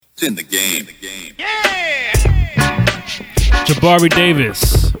It's in the game. Yeah! Jabari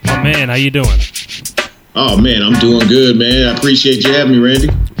Davis, my man, how you doing? Oh, man, I'm doing good, man. I appreciate you having me, Randy.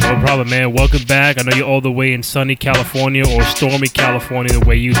 No problem, man. Welcome back. I know you're all the way in sunny California or stormy California, the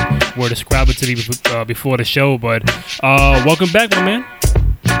way you were describing to me before the show. But welcome back, my man.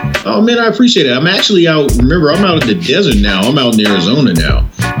 Oh, man, I appreciate it. I'm actually out. Remember, I'm out in the desert now. I'm out in Arizona now.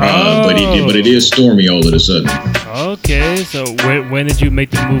 But it is stormy all of a sudden. Okay, so when did you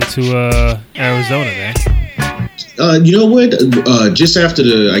make the move to Arizona, man? You know what? Just after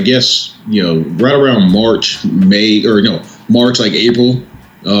right around March, like April,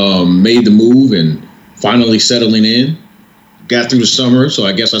 made the move and finally settling in. Got through the summer, so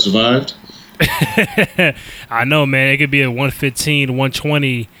I guess I survived. I know, man. It could be a 115,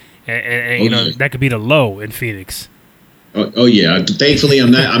 120, and that could be the low in Phoenix. Oh yeah. Thankfully,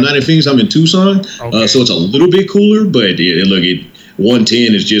 I'm not in Phoenix. I'm in Tucson, okay. So it's a little bit cooler. But look,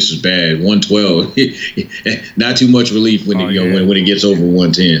 110 is just as bad. 112, not too much relief when it gets over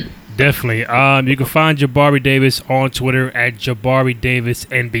 110. Definitely. You can find Jabari Davis on Twitter at Jabari Davis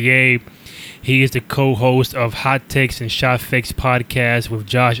NBA. He is the co-host of Hot Takes and Shot Fakes podcast with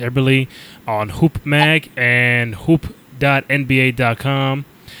Josh Eberly on Hoop Mag and hoop.nba.com.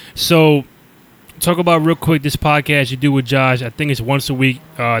 So, talk about real quick this podcast you do with Josh. I think it's once a week.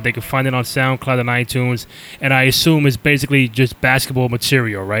 They can find it on SoundCloud and iTunes. And I assume it's basically just basketball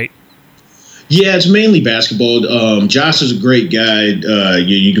material, right? Yeah, it's mainly basketball. Josh is a great guy.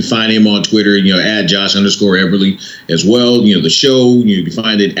 You can find him on Twitter, at Josh_Eberly as well. The show, you can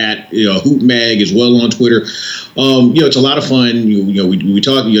find it at Hoop Mag as well on Twitter. It's a lot of fun. We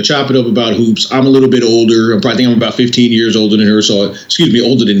talk, chop it up about hoops. I'm a little bit older. I think I'm about 15 years older than her.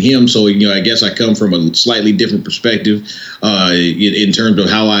 Older than him. So, I guess I come from a slightly different perspective in terms of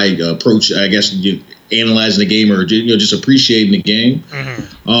how I approach, analyzing the game or just appreciating the game.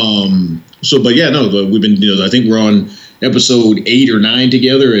 Mm-hmm. We've been, I think we're on episode 8 or 9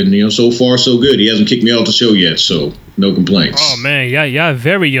 together, and so far so good. He hasn't kicked me off the show yet, so no complaints. Oh man, yeah,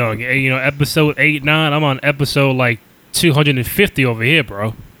 very young. Episode 8, 9. I'm on episode like 250 over here,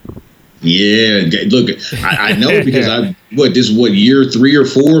 bro. Yeah, look, I know because this is year 3 or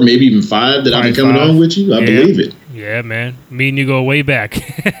 4, maybe even 5 that I've been coming on with you. I believe it. Yeah, man. Me and you go way back.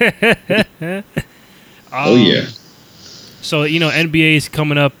 Oh yeah. So, NBA is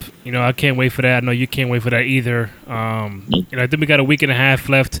coming up. I can't wait for that. I know you can't wait for that either. I think we got a week and a half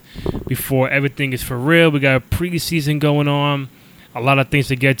left before everything is for real. We got a preseason going on. A lot of things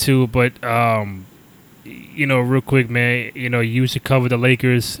to get to. But, real quick, man, you used to cover the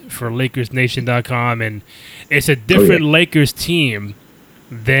Lakers for LakersNation.com. And it's a different Lakers team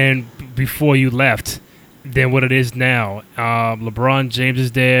than before you left than what it is now. LeBron James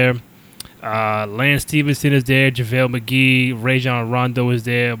is there. Lance Stevenson is there, JaVale McGee, Rajon Rondo is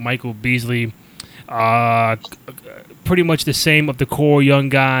there, Michael Beasley. Pretty much the same of the core young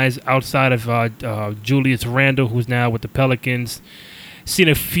guys outside of Julius Randle, who's now with the Pelicans. Seen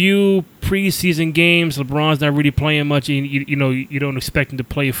a few preseason games. LeBron's not really playing much. You don't expect him to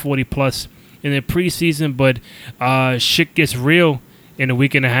play 40-plus in the preseason, but shit gets real in a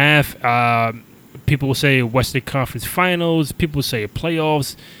week and a half. People will say Western Conference Finals. People will say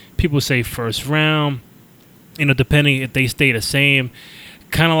playoffs. People say first round, depending if they stay the same.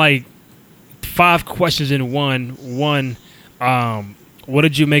 Kind of like 5 questions in one. One, what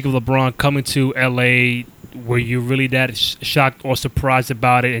did you make of LeBron coming to L.A.? Were you really that shocked or surprised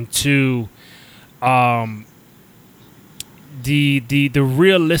about it? And 2, the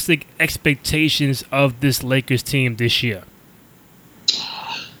realistic expectations of this Lakers team this year.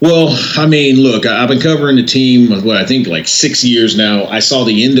 Well, look, I've been covering the team, I think like 6 years now. I saw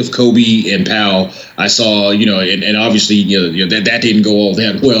the end of Kobe and Powell. I saw, and obviously, that didn't go all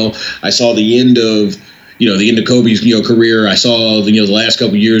that well. I saw the end of Kobe's, career. I saw, the last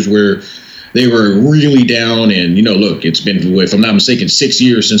couple of years where they were really down. And, look, it's been, if I'm not mistaken, 6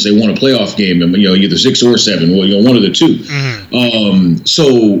 years since they won a playoff game. And, either 6 or 7, one of the two. Mm-hmm.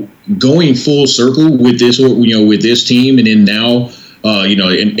 So going full circle with this, with this team, and then now,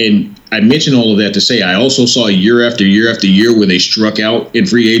 and I mentioned all of that to say I also saw year after year after year where they struck out in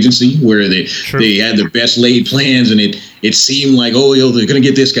free agency, where they had their best laid plans, and it seemed like, they're going to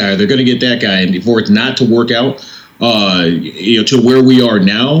get this guy, they're going to get that guy, and for it not to work out, to where we are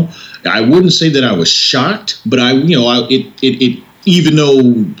now, I wouldn't say that I was shocked, but it even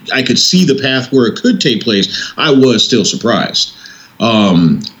though I could see the path where it could take place, I was still surprised.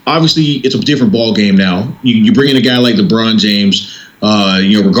 Obviously, it's a different ball game now. You bring in a guy like LeBron James.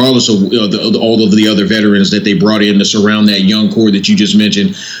 Regardless of all of the other veterans that they brought in to surround that young core that you just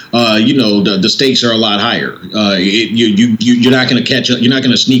mentioned, the stakes are a lot higher. You're not going to catch up. You're not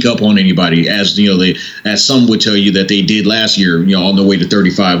going to sneak up on anybody, as as some would tell you that they did last year. On the way to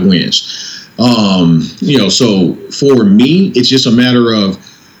 35 wins. So for me, it's just a matter of.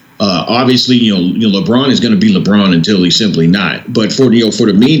 Obviously, LeBron is going to be LeBron until he's simply not. But for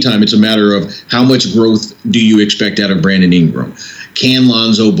the meantime, it's a matter of how much growth do you expect out of Brandon Ingram? Can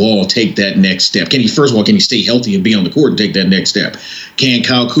Lonzo Ball take that next step? Can he stay healthy and be on the court and take that next step? Can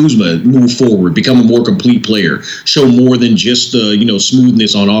Kyle Kuzma move forward, become a more complete player, show more than just the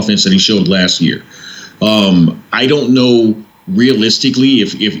smoothness on offense that he showed last year? I don't know realistically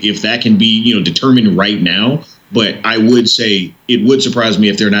if that can be determined right now. But I would say it would surprise me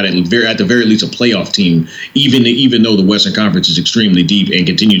if they're not at the very least a playoff team, even though the Western Conference is extremely deep and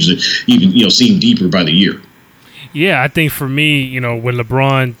continues to even seem deeper by the year. Yeah, I think for me, when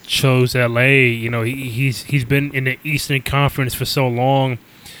LeBron chose LA, he's been in the Eastern Conference for so long,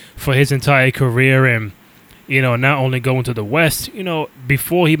 for his entire career, and not only going to the West.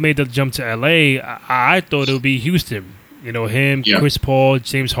 Before he made the jump to LA, I thought it would be Houston. Him, yeah. Chris Paul,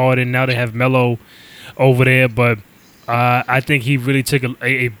 James Harden. Now they have Melo over there, but I think he really took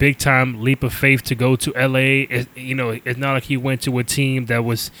a big time leap of faith to go to LA. It's not like he went to a team that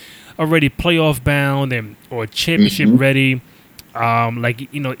was already playoff bound or championship ready.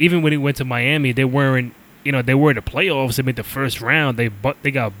 Even when he went to Miami, they weren't in the playoffs. They made the first round. They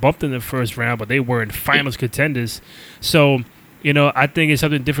got bumped in the first round, but they weren't finals contenders. So I think it's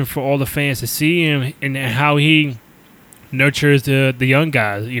something different for all the fans to see him and how he nurtures the young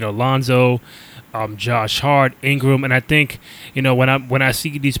guys. Lonzo. Josh Hart, Ingram, and I think when I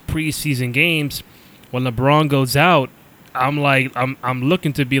see these preseason games, when LeBron goes out, I'm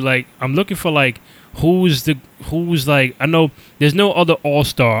looking for I know there's no other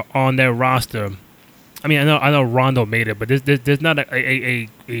All-Star on their roster. I mean, I know Rondo made it, but there's not a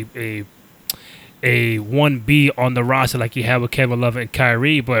 1B on the roster like you have with Kevin Love and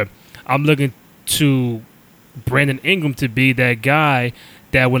Kyrie, but I'm looking to Brandon Ingram to be that guy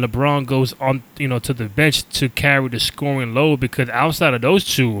that when LeBron goes on, to the bench to carry the scoring load, because outside of those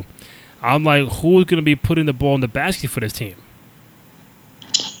two, I'm like, who's going to be putting the ball in the basket for this team?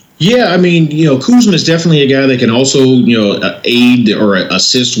 Yeah, I mean, Kuzma is definitely a guy that can also, aid or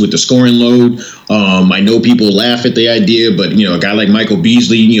assist with the scoring load. I know people laugh at the idea, but, a guy like Michael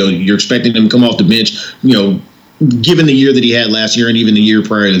Beasley, you're expecting him to come off the bench, given the year that he had last year and even the year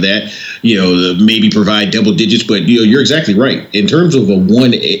prior to that, maybe provide double digits. But, you're exactly right. In terms of a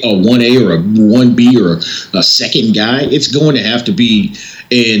 1A or a 1B or a second guy, it's going to have to be,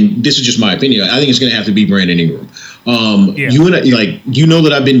 and this is just my opinion, I think it's going to have to be Brandon Ingram. You and I,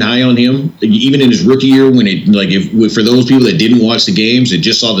 that I've been high on him, even in his rookie year. For those people that didn't watch the games and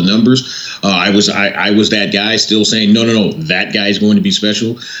just saw the numbers, I was that guy still saying no, that guy's going to be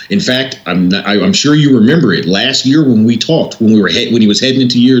special. In fact, I'm sure you remember it last year when we talked when he was heading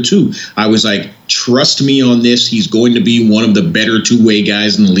into year 2. I was like, trust me on this. He's going to be one of the better two-way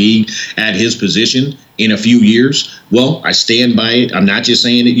guys in the league at his position in a few years. Well, I stand by it. I'm not just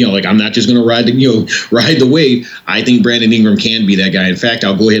saying it, I'm not just going to ride the wave. I think Brandon Ingram can be that guy. In fact,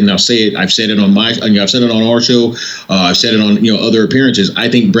 I'll go ahead and I'll say it. I've said it on I've said it on our show. I've said it on, other appearances. I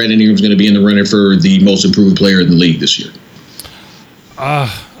think Brandon Ingram's going to be in the running for the most improved player in the league this year.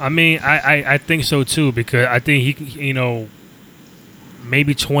 I think so too, because I think he,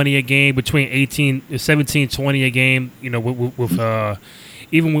 maybe 20 a game, between 17, 20 a game, even with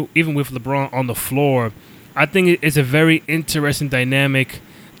LeBron on the floor. I think it's a very interesting dynamic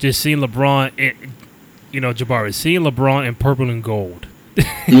just seeing LeBron, Jabari, seeing LeBron in purple and gold.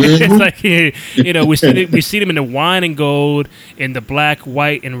 It's like, we see him in the wine and gold, in the black,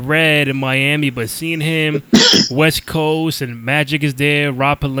 white, and red in Miami, but seeing him West Coast and Magic is there,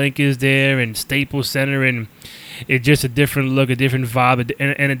 Rob Pelinka is there, and Staples Center, and it's just a different look, a different vibe,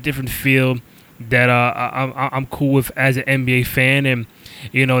 and a different feel that I'm cool with as an NBA fan. And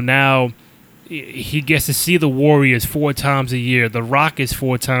now he gets to see the Warriors 4 times a year, the Rockets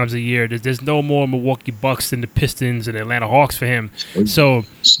 4 times a year. There's no more Milwaukee Bucks than the Pistons and Atlanta Hawks for him. So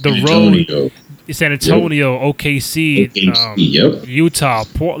the road, San Antonio, yep. OKC, Utah,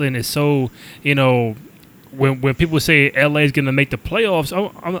 Portland is so, when people say LA is going to make the playoffs,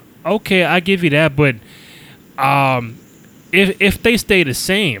 I'm okay, I give you that. But if they stay the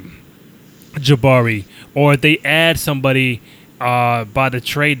same, Jabari, or they add somebody by the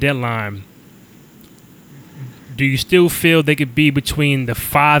trade deadline, do you still feel they could be between the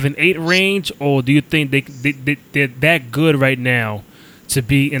 5 and 8 range, or do you think they're that good right now to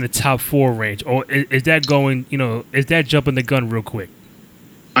be in the top 4 range, or is that going? Is that jumping the gun real quick?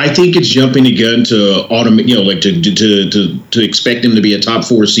 I think it's jumping the gun to automate, like to expect them to be a top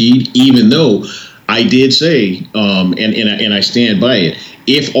 4 seed, even though I did say, and I stand by it.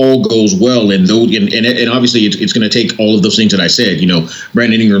 If all goes well, and obviously it's going to take all of those things that I said,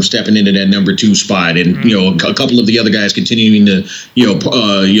 Brandon Ingram stepping into that number 2 spot, and a couple of the other guys continuing to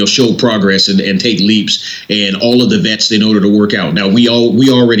show progress and take leaps, and all of the vets in order to work out. Now we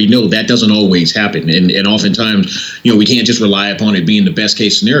already know that doesn't always happen, and oftentimes we can't just rely upon it being the best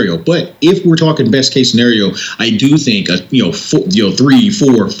case scenario. But if we're talking best case scenario, I do think a 3,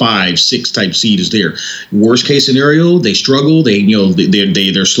 4, 5, 6 type seed is there. Worst case scenario, they struggle.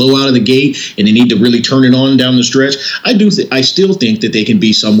 They're slow out of the gate, and they need to really turn it on down the stretch. I still think that they can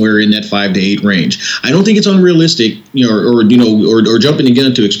be somewhere in that 5 to 8 range. I don't think it's unrealistic, or jumping the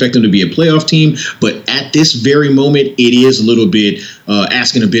gun to expect them to be a playoff team. But at this very moment, it is a little bit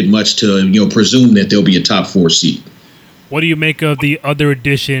asking a bit much to presume that they'll be a top 4 seed. What do you make of the other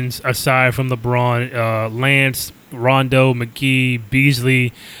additions aside from LeBron? Lance, Rondo, McGee,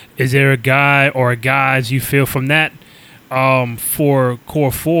 Beasley. Is there a guy or guys you feel from that? For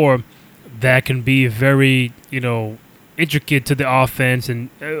core 4 that can be very, intricate to the offense, and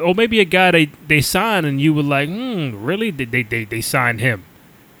or maybe a guy they signed and you were like, really? They signed him?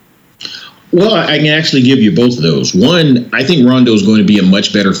 Well, I can actually give you both of those. One, I think Rondo is going to be a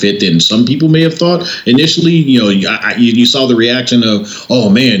much better fit than some people may have thought initially. You saw the reaction of, oh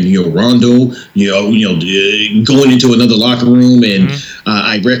man, Rondo, going into another locker room, and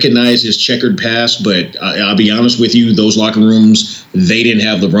I recognize his checkered past, but I'll be honest with you, those locker rooms, they didn't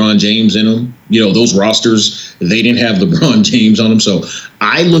have LeBron James in them. Those rosters, they didn't have LeBron James on them. So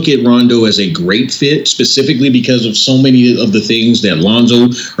I look at Rondo as a great fit, specifically because of so many of the things that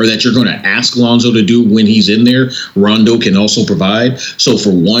that you're going to ask Lonzo to do when he's in there. Rondo can also provide. So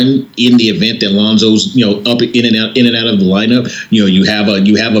for one, in the event that Lonzo's up in and out of the lineup, you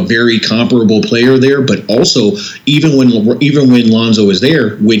have a very comparable player there. But also, even when Lonzo is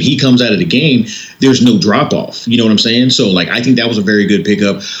there, when he comes out of the game, there's no drop off. You know what I'm saying? So I think that was a very good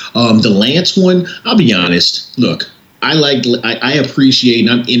pickup. The Lance one, I'll be honest. Look, I appreciate and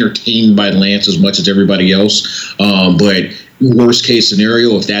I'm entertained by Lance as much as everybody else. But worst case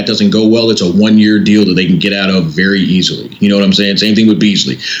scenario, if that doesn't go well, it's a 1-year deal that they can get out of very easily. You know what I'm saying? Same thing with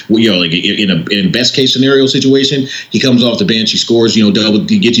Beasley. In a best case scenario situation, he comes off the bench, he scores, he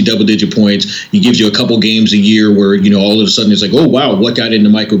gets you double-digit points, he gives you a couple games a year where all of a sudden it's like, oh wow, what got into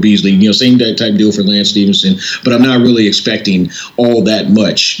Michael Beasley? Same type deal for Lance Stevenson. But I'm not really expecting all that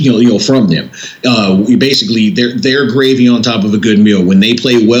much, from them. Basically, they're gravy on top of a good meal. When they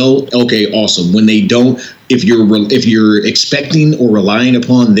play well, okay, awesome. When they don't, if you're expecting or relying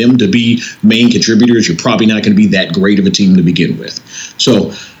upon them to be main contributors, you're probably not going to be that great of a team to begin with.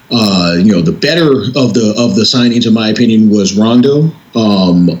 So, the better of the signings, in my opinion, was Rondo.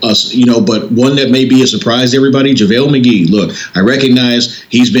 But one that may be a surprise to everybody, JaVale McGee. Look, I recognize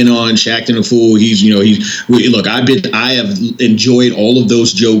he's been on Shaqtin' a Fool. I have enjoyed all of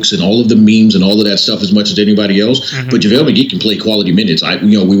those jokes and all of the memes and all of that stuff as much as anybody else. Mm-hmm. But JaVale McGee can play quality minutes.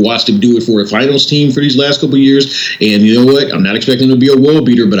 We watched him do it for a finals team for these last couple of years. And you know what? I'm not expecting him to be a world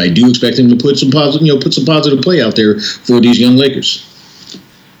beater, but I do expect him to put some positive play out there for these young Lakers.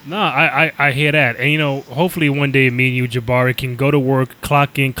 No, I hear that. And, hopefully one day me and you, Jabari, can go to work,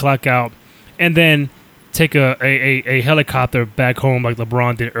 clock in, clock out, and then take a helicopter back home like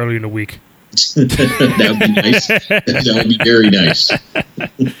LeBron did earlier in the week. That would be nice. That would be very nice.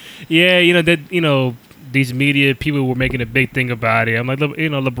 Yeah, these media people were making a big thing about it. I'm like,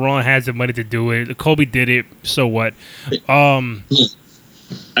 LeBron has the money to do it. Kobe did it. So what?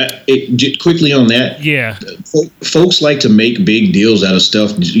 Quickly on that, yeah, folks like to make big deals out of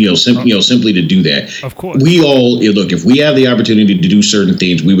stuff, simply to do that. Of course, we all look. If we have the opportunity to do certain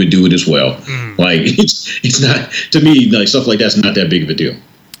things, we would do it as well. It's not, to me, stuff like that's not that big of a deal.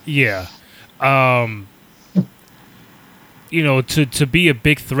 Yeah, to be a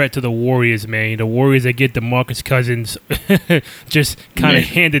big threat to the Warriors, man. The Warriors that get DeMarcus Cousins just kind of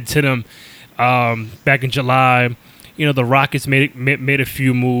handed to them back in July. The Rockets made a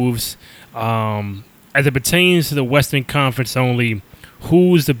few moves. As it pertains to the Western Conference only,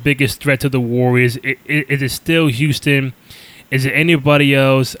 who's the biggest threat to the Warriors? Is it still Houston? Is it anybody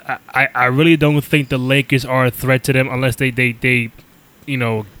else? I really don't think the Lakers are a threat to them unless they get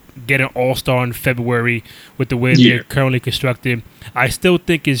an all-star in February with the way they're currently constructed. I still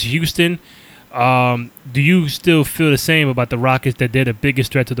think it's Houston. Do you still feel the same about the Rockets, that they're the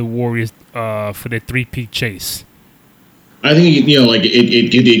biggest threat to the Warriors for their three-peat chase? I think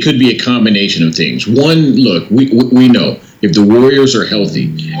it could be a combination of things. One, look, we know If the Warriors are healthy,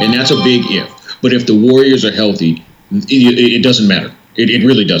 and that's a big if, but if the Warriors are healthy, it doesn't matter. It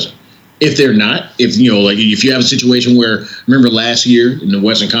really doesn't. If they're not, if you have a situation where, remember last year in the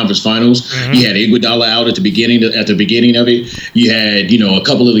Western Conference Finals, you had Iguodala out at the beginning of it. You had a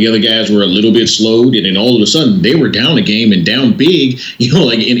couple of the other guys were a little bit slowed, and then all of a sudden they were down a game and down big.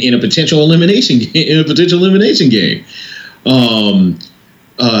 In a potential elimination game.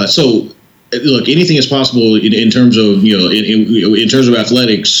 So look, anything is possible in terms of in terms of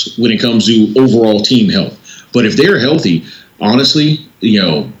athletics when it comes to overall team health. But if they're healthy, honestly,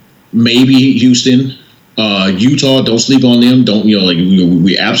 maybe Houston, Utah, don't sleep on them.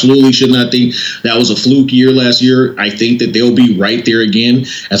 We absolutely should not think that was a fluke year last year. I think that they'll be right there again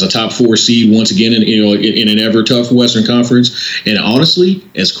as a top 4 seed once again in an ever tough Western Conference. And honestly,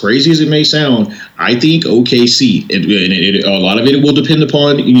 as crazy as it may sound, I think OKC, a lot of it will depend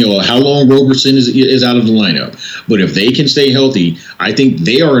upon how long Roberson is out of the lineup. But if they can stay healthy, I think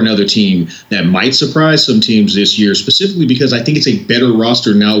they are another team that might surprise some teams this year, specifically because I think it's a better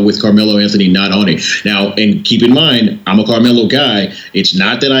roster now with Carmelo Anthony not on it. Now, and keep in mind, I'm a Carmelo guy. It's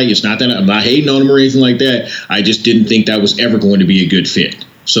not that I'm not hating on him or anything like that. I just didn't think that was ever going to be a good fit.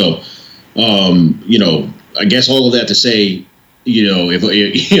 So, I guess all of that to say, if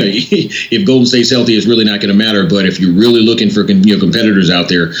Golden State's healthy, it's really not going to matter. But if you're really looking for competitors out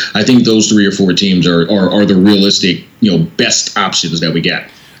there, I think those 3 or 4 teams are the realistic best options that we got.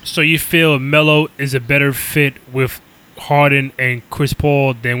 So you feel Melo is a better fit with Harden and Chris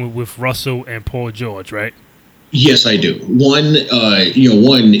Paul than with Russell and Paul George, right? Yes, I do. One,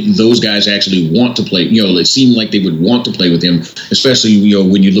 those guys actually want to play. It seemed like they would want to play with him, especially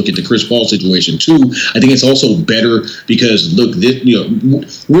when you look at the Chris Paul situation too. I think it's also better because look,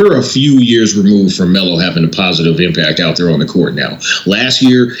 we're a few years removed from Melo having a positive impact out there on the court now. Last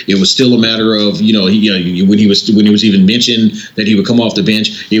year, it was still a matter of when he was even mentioned that he would come off the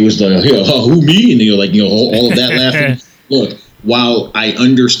bench, it was like who me and all of that laughing. Look. While I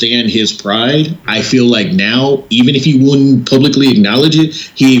understand his pride, I feel like now, even if he wouldn't publicly acknowledge it,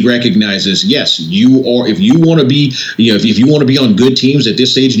 he recognizes, yes, you are. If you want to be, if you want to be on good teams at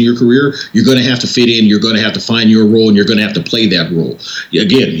this stage in your career, you're going to have to fit in. You're going to have to find your role, and you're going to have to play that role.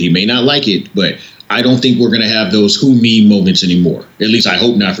 Again, he may not like it, but I don't think we're going to have those who me moments anymore. At least I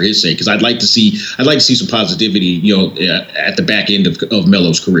hope not for his sake, because I'd like to see some positivity, at the back end of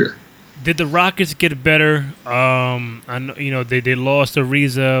Melo's career. Did the Rockets get better? I know, they lost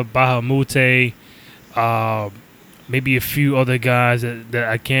Ariza, Bahamute, maybe a few other guys that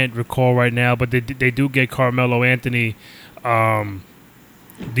I can't recall right now, but they do get Carmelo Anthony.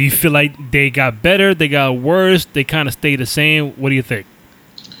 Do you feel like they got better? They got worse? They kind of stayed the same? What do you think?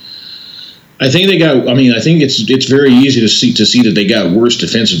 I think it's very easy to see that they got worse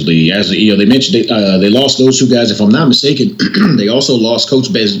defensively. As they mentioned, they lost those 2 guys. If I'm not mistaken, they also lost Coach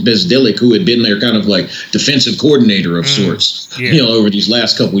Bezdelik, who had been their kind of like defensive coordinator of sorts, over these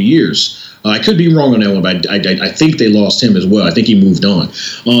last couple of years. I could be wrong on that one, but I think they lost him as well. I think he moved on.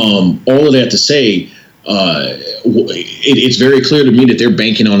 All of that to say, it's very clear to me that they're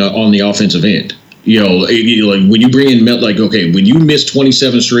banking on the offensive end. Like when you bring in when you miss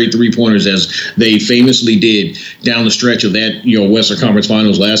 27 straight 3-pointers as they famously did down the stretch of that Western Conference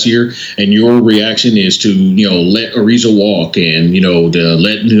Finals last year, and your reaction is to let Ariza walk and to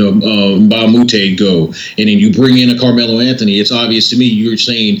let Bahamute go, and then you bring in a Carmelo Anthony, it's obvious to me you're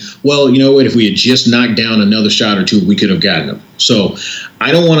saying, well, you know what, if we had just knocked down another shot or 2, we could have gotten them. So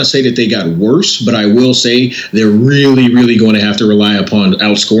I don't want to say that they got worse, but I will say they're really, really going to have to rely upon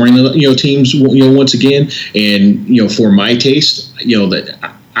outscoring teams once again. And for my taste, that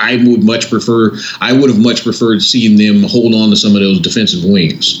I would have much preferred seeing them hold on to some of those defensive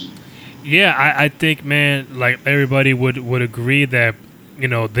wings. Yeah, I think, man, like everybody would agree that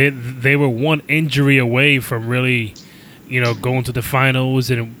they were one injury away from really going to the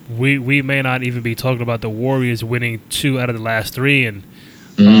finals, and we may not even be talking about the Warriors winning 2 out of the last 3, and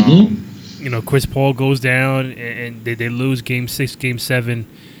Chris Paul goes down, and they lose Game 6, Game 7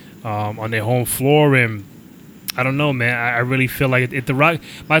 on their home floor, and I don't know, man. I really feel like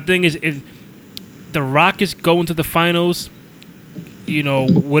my thing is, if the Rockets go into the finals,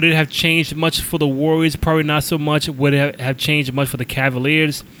 would it have changed much for the Warriors? Probably not so much. Would it have changed much for the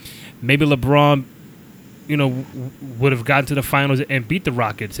Cavaliers? Maybe LeBron would have gotten to the finals and beat the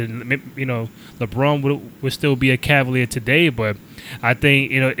Rockets, and LeBron would still be a Cavalier today. But I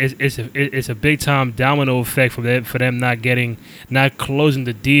think it's a big time domino effect for them not closing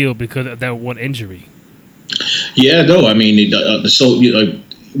the deal because of that one injury. Yeah, no, I mean,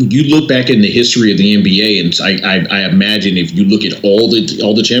 you look back in the history of the NBA, and I imagine if you look at all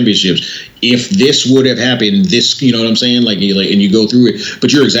the championships, if this would have happened, this, you know what I'm saying? Like, and you go through it.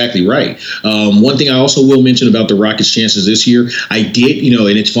 But you're exactly right. One thing I also will mention about the Rockets' chances this year, I did,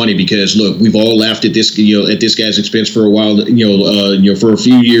 and it's funny because, look, we've all laughed at this, at this guy's expense for a while, for a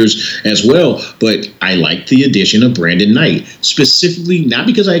few years as well. But I like the addition of Brandon Knight, specifically not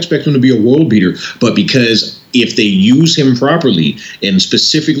because I expect him to be a world beater, but because if they use him properly, and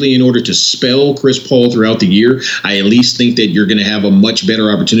specifically in order to spell Chris Paul throughout the year, I at least think that you're going to have a much better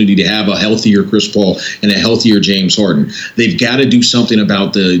opportunity to have a healthier Chris Paul and a healthier James Harden. They've got to do something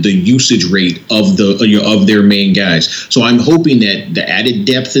about the usage rate of of their main guys. So I'm hoping that the added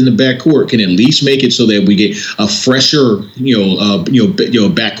depth in the backcourt can at least make it so that we get a fresher,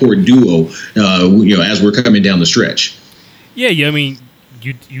 backcourt duo, as we're coming down the stretch. Yeah. I mean,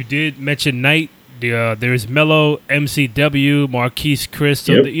 you did mention Knight. There's Melo, MCW, Marquise Chris.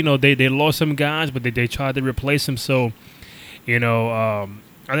 So yep. They lost some guys, but they tried to replace him. So, I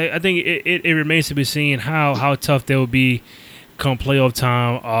think it remains to be seen how tough they will be come playoff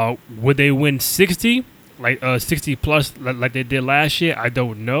time. Would they win 60, like 60 plus, like they did last year? I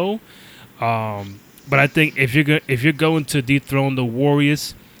don't know. But I think if you're going to dethrone the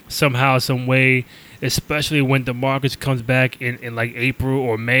Warriors somehow, some way, especially when DeMarcus comes back in like April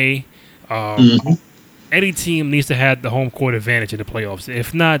or May. Any team needs to have the home court advantage in the playoffs.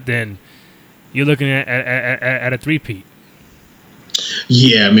 If not, then you're looking at a three-peat.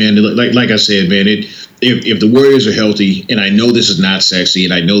 Yeah, man. Like I said, man, if the Warriors are healthy, and I know this is not sexy,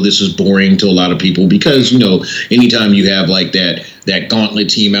 and I know this is boring to a lot of people because, anytime you have like that gauntlet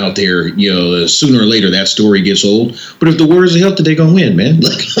team out there, sooner or later that story gets old. But if the Warriors are healthy, they're going to win, man.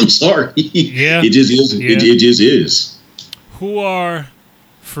 Like, I'm sorry. Yeah. It just is. Yeah. It just is. Who are...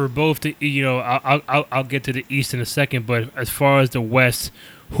 For both the, I'll get to the East in a second, but as far as the West,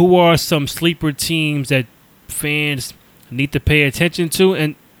 who are some sleeper teams that fans need to pay attention to?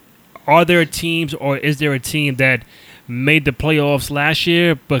 And are there teams, or is there a team that made the playoffs last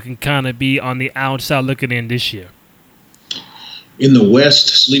year but can kind of be on the outside looking in this year? In the West,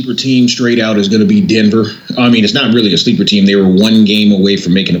 sleeper team straight out is going to be Denver. I mean, it's not really a sleeper team. They were one game away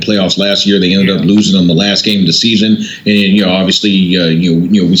from making the playoffs last year. They ended up losing on the last game of the season, and obviously,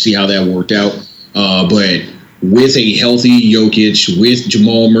 we see how that worked out. But with a healthy Jokic, with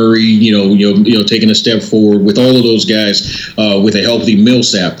Jamal Murray, taking a step forward, with all of those guys, with a healthy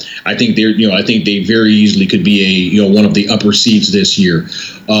Millsap, I think they very easily could be one of the upper seeds this year.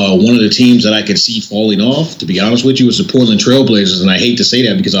 One of the teams that I could see falling off, to be honest with you, is the Portland Trailblazers, and I hate to say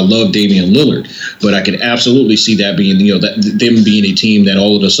that because I love Damian Lillard, but I could absolutely see that being, them being a team that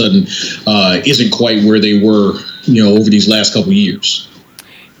all of a sudden isn't quite where they were, over these last couple of years.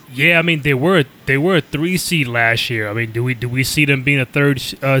 Yeah, I mean they were a 3 seed last year. I mean, do we see them being a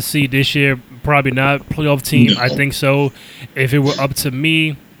 3rd seed this year? Probably not. Playoff team, no. I think so. If it were up to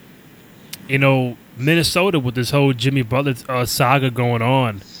me, Minnesota with this whole Jimmy Butler saga going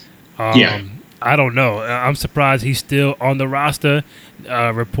on. I don't know. I'm surprised he's still on the roster.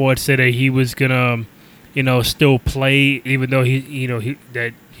 Reports said that he was gonna, still play even though he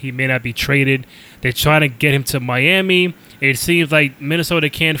may not be traded. They're trying to get him to Miami. It seems like Minnesota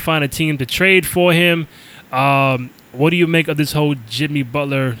can't find a team to trade for him. What do you make of this whole Jimmy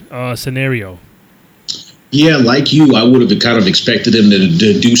Butler scenario? Yeah, like you, I would have kind of expected him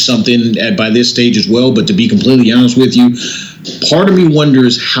to do something by this stage as well. But to be completely honest with you, part of me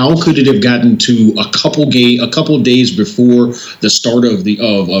wonders how could it have gotten to a couple days before the start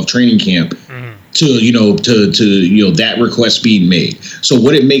of training camp to that request being made. So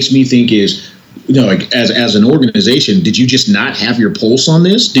what it makes me think is, as an organization, did you just not have your pulse on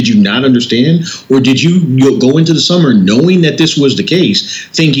this? Did you not understand? Or did you go into the summer knowing that this was the case,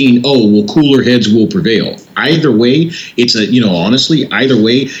 thinking, cooler heads will prevail? Either way, it's either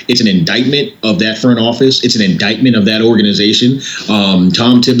way, it's an indictment of that front office. It's an indictment of that organization.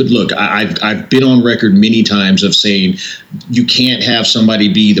 Tom Thibodeau, look, I've been on record many times of saying you can't have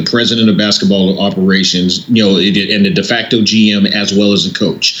somebody be the president of basketball operations, and the de facto GM as well as the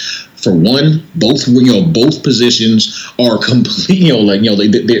coach. For one, both positions are complete.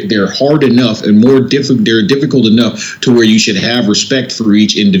 They're hard enough and they're difficult enough to where you should have respect for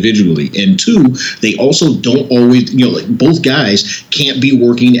each individually. And two, they also don't always. Both guys can't be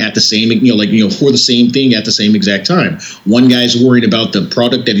working at the same. For the same thing at the same exact time. One guy's worried about the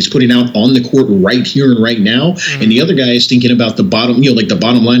product that he's putting out on the court right here and right now, and the other guy is thinking about the bottom. The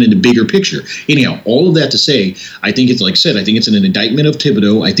bottom line in the bigger picture. Anyhow, all of that to say, I think it's like I said. I think it's an indictment of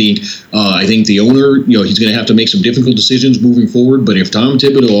Thibodeau. I think the owner, he's going to have to make some difficult decisions moving forward. But if Tom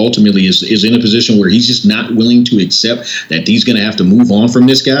Thibodeau ultimately is in a position where he's just not willing to accept that he's going to have to move on from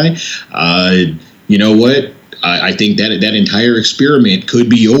this guy, you know what? I think that entire experiment could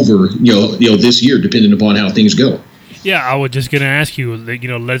be over, this year, depending upon how things go. Yeah, I was just gonna ask you.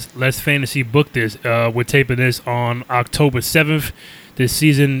 Let's fantasy book this. We're taping this on October 7th. This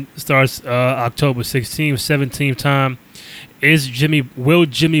season starts October 16th, 17th time. Will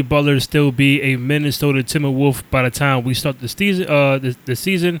Jimmy Butler still be a Minnesota Timberwolf by the time we start the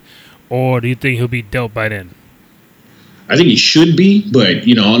season, or do you think he'll be dealt by then? I think he should be, but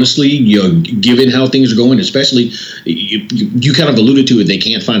honestly, given how things are going, especially you kind of alluded to it, they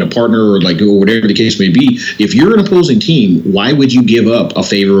can't find a partner or whatever the case may be. If you're an opposing team, why would you give up a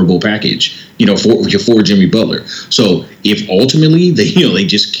favorable package, for Jimmy Butler? So if ultimately they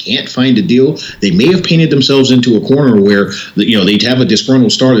just can't find a deal, they may have painted themselves into a corner where they'd have a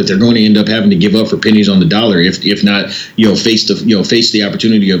disgruntled star that they're going to end up having to give up for pennies on the dollar, if not face the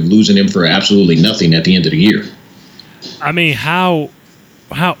opportunity of losing him for absolutely nothing at the end of the year. I mean, how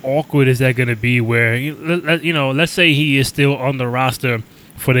awkward is that going to be? Where let's say he is still on the roster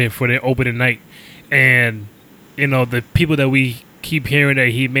for their opening night, and the people that we keep hearing that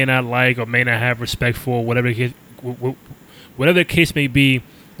he may not like or may not have respect for, whatever the case may be,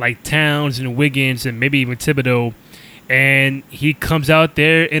 like Towns and Wiggins and maybe even Thibodeau, and he comes out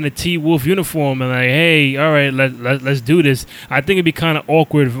there in a T-Wolf uniform and like, hey, all right, let's do this. I think it'd be kind of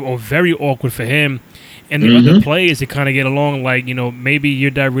awkward or very awkward for him and the other players to kind of get along, like, maybe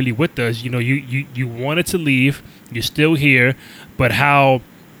you're not really with us. You wanted to leave, you're still here, but how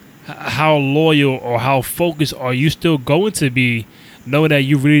loyal or how focused are you still going to be, knowing that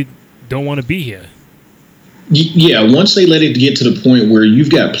you really don't want to be here? Yeah, once they let it get to the point where you've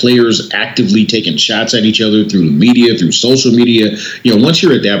got players actively taking shots at each other through the media, through social media, once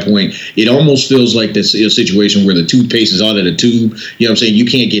you're at that point, it almost feels like this a situation where the toothpaste is out of the tube. You know what I'm saying? You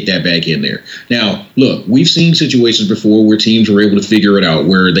can't get that back in there. Now, look, we've seen situations before where teams were able to figure it out,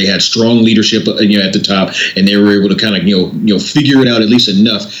 where they had strong leadership, at the top, and they were able to kind of, figure it out at least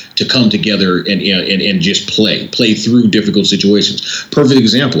enough to come together and just play through difficult situations. Perfect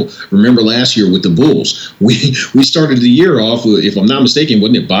example. Remember last year with the Bulls, we started the year off with, if I'm not mistaken,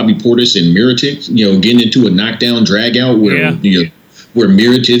 wasn't it Bobby Portis and Mirotic, getting into a knockdown drag out where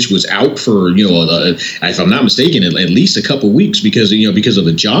Mirotic was out for, if I'm not mistaken, at least a couple weeks because of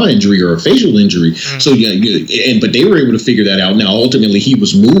a jaw injury or a facial injury. So but they were able to figure that out. Now ultimately he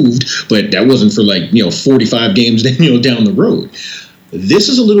was moved, but that wasn't for 45 games down the road. This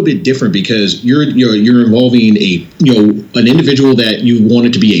is a little bit different because you're involving an individual that you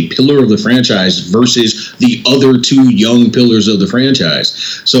wanted to be a pillar of the franchise versus the other two young pillars of the franchise.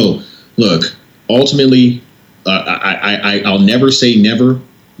 So look, ultimately, I'll never say never,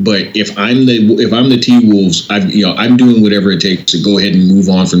 but if I'm the T-Wolves, I'm doing whatever it takes to go ahead and move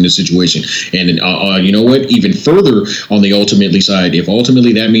on from this situation. And you know what? Even further on the ultimately side, if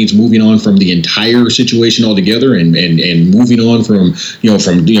ultimately that means moving on from the entire situation altogether and moving on from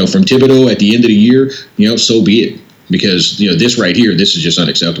Thibodeau at the end of the year, so be it. Because this right here, this is just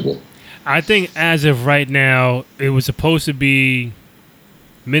unacceptable. I think as of right now, it was supposed to be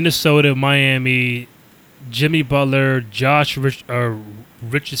Minnesota, Miami, Jimmy Butler, Josh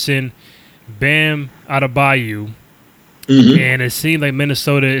Richardson, Bam Adebayo, and it seems like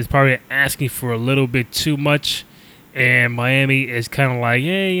Minnesota is probably asking for a little bit too much, and Miami is kind of like,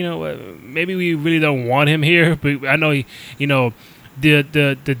 hey, maybe we really don't want him here, but I know,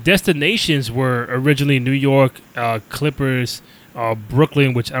 the destinations were originally New York, Clippers,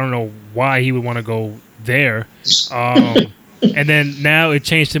 Brooklyn, which I don't know why he would want to go there. And then now it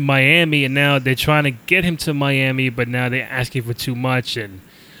changed to Miami, and now they're trying to get him to Miami, but now they're asking for too much. And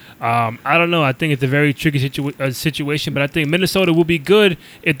I don't know. I think it's a very tricky situation, but I think Minnesota will be good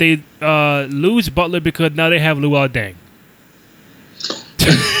if they lose Butler because now they have Luol Deng.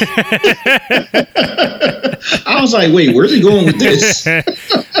 I was like, wait, where's he going with this?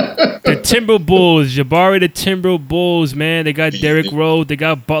 The Timber Bulls, Jabari the Timber Bulls, man. They got Derrick Rose, they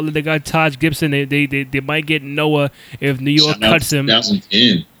got Butler, they got Taj Gibson. They might get Noah if New York cuts him.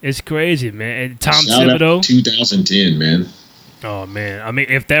 2010. It's crazy, man. And Tom Thibodeau. 2010, man. Oh man, I mean,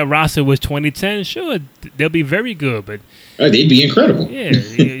 if that roster was 2010, sure, they'll be very good, but they'd be incredible. Yeah.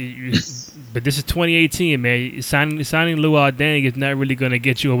 But this is 2018, man. Signing Luol Deng is not really going to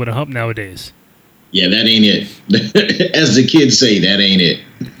get you over the hump nowadays. Yeah, that ain't it. As the kids say, that ain't it.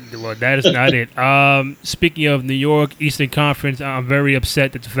 Well, that is not it. Speaking of New York Eastern Conference, I'm very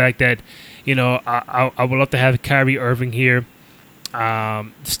upset at the fact that, I would love to have Kyrie Irving here.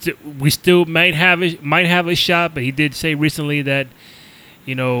 We still might have a shot, but he did say recently that,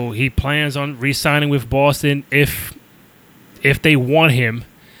 he plans on re-signing with Boston if they want him.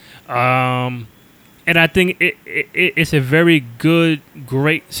 And I think it's a very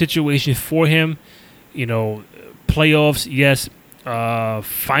great situation for him You know, playoffs, yes.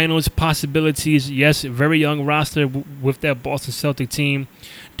 Finals possibilities, yes. Very young roster with that Boston Celtic team.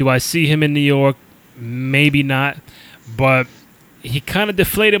 Do I see him in New York? Maybe not, but he kind of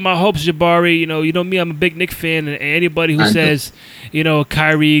deflated my hopes, Jabari. You know me. I'm a big Knicks fan, and anybody who says,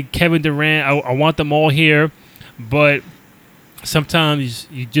 Kyrie, Kevin Durant, I want them all here, but sometimes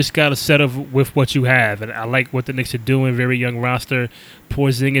you just gotta settle with what you have. And I like what the Knicks are doing. Very young roster.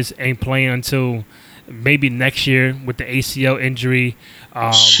 Porzingis ain't playing until maybe next year with the ACL injury.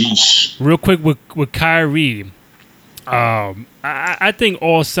 Real quick with Kyrie. I think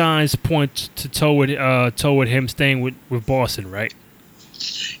all signs point toward him staying with Boston, right?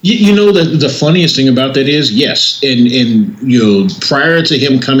 The funniest thing about that is, yes, and prior to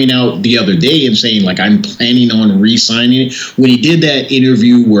him coming out the other day and saying, like, I'm planning on re-signing it, when he did that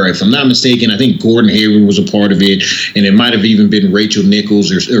interview where, if I'm not mistaken, I think Gordon Hayward was a part of it, and it might have even been Rachel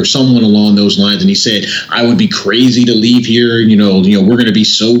Nichols or someone along those lines, and he said, I would be crazy to leave here, we're going to be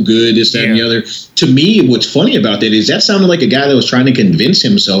so good, this, that, and the other. To me, what's funny about that is that sounded like a guy that was trying to convince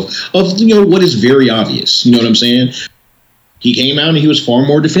himself of, what is very obvious. You know what I'm saying? He came out and he was far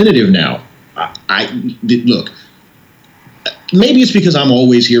more definitive now. Look, maybe it's because I'm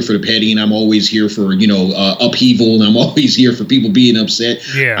always here for the petty and I'm always here for, upheaval, and I'm always here for people being upset.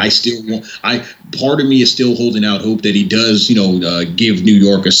 Yeah. Part of me is still holding out hope that he does, give New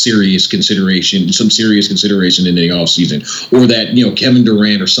York some serious consideration in the offseason, or that, Kevin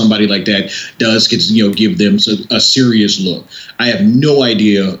Durant or somebody like that does, give them a serious look. I have no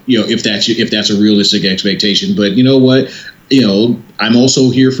idea, if that's a realistic expectation, but you know what? I'm also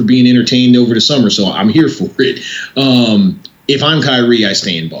here for being entertained over the summer, so I'm here for it. If I'm Kyrie, I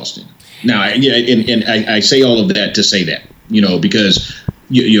stay in Boston. Now, I say all of that to say that, because,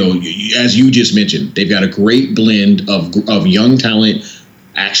 as you just mentioned, they've got a great blend of young talent,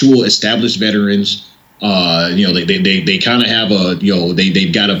 actual established veterans. They kind of have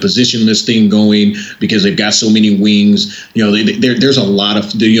they've got a positionless thing going because they've got so many wings. There's a lot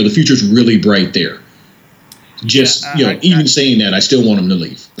of, the future's really bright there. Even saying that, I still want him to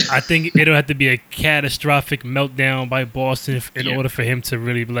leave. I think it'll have to be a catastrophic meltdown by Boston in order for him to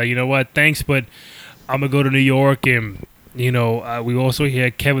really be like, you know what, thanks, but I'm going to go to New York. And, we also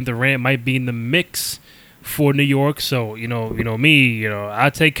hear Kevin Durant might be in the mix for New York. So, me, I'll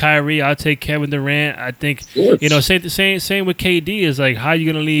take Kyrie, I'll take Kevin Durant. I think, same with KD is like, how are you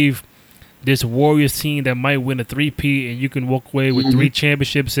going to leave this Warriors team that might win a 3-peat and you can walk away with 3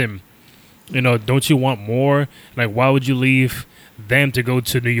 championships and, don't you want more? Like, why would you leave them to go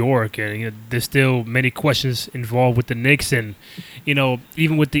to New York? And there's still many questions involved with the Knicks, and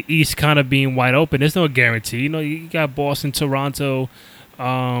even with the East kind of being wide open, there's no guarantee. You got Boston, Toronto,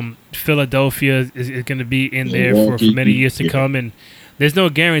 Philadelphia is going to be in there for many years to come, and there's no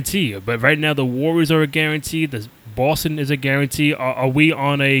guarantee. But right now, the Warriors are a guarantee. The Boston is a guarantee. Are we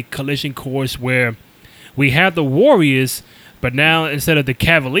on a collision course where we have the Warriors? But now, instead of the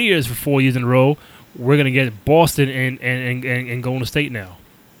Cavaliers for 4 years in a row, we're going to get Boston and Golden State now?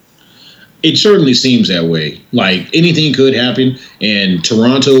 It certainly seems that way. Like, anything could happen. And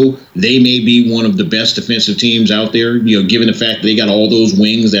Toronto, they may be one of the best defensive teams out there, given the fact that they got all those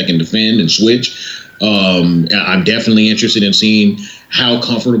wings that can defend and switch. I'm definitely interested in seeing how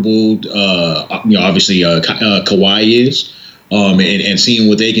comfortable, obviously, Kawhi is. And seeing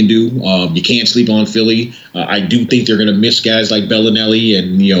what they can do. You can't sleep on Philly. I do think they're going to miss guys like Bellinelli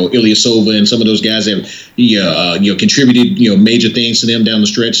and Ilyasova and some of those guys that contributed major things to them down the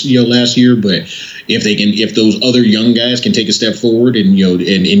stretch last year. But if those other young guys can take a step forward and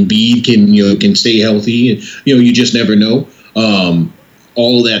and Embiid can stay healthy, and you just never know.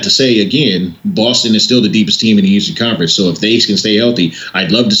 All of that to say, again, Boston is still the deepest team in the Eastern Conference. So if they can stay healthy,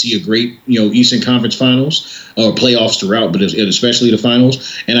 I'd love to see a great, Eastern Conference Finals or playoffs throughout, but especially the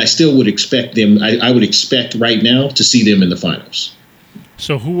Finals. And I still would expect them. I would expect right now to see them in the Finals.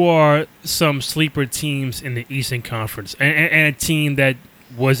 So who are some sleeper teams in the Eastern Conference and a team that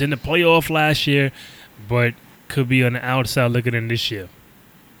was in the playoff last year, but could be on the outside looking in this year?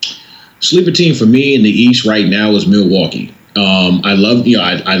 Sleeper team for me in the East right now is Milwaukee. I love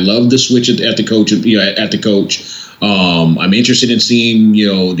the switch at the coach. I'm interested in seeing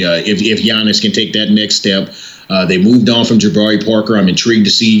if Giannis can take that next step. They moved on from Jabari Parker. I'm intrigued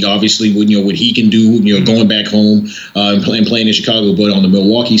to see, obviously, what he can do, going back home and playing in Chicago. But on the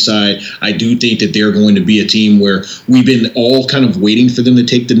Milwaukee side, I do think that they're going to be a team where we've been all kind of waiting for them to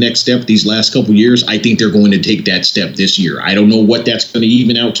take the next step these last couple years. I think they're going to take that step this year. I don't know what that's going to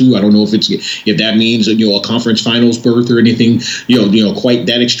even out to. I don't know if that means a conference finals berth or anything quite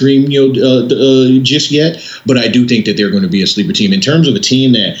that extreme just yet. But I do think that they're going to be a sleeper team. In terms of a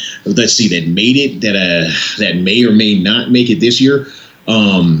team that made it, that may or may not make it this year.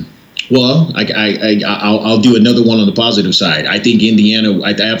 Well, I'll do another one on the positive side. I think Indiana,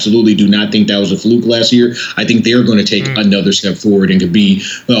 I absolutely do not think that was a fluke last year. I think they're going to take another step forward and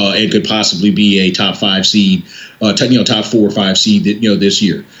could possibly be a top 5 seed, top 4 or 5 seed, this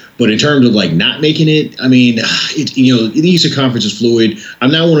year. But in terms of like not making it, I mean, the Eastern Conference is fluid.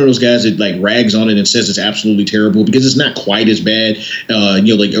 I'm not one of those guys that like rags on it and says it's absolutely terrible, because it's not quite as bad,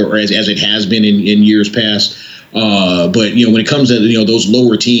 or as it has been in years past. But when it comes to those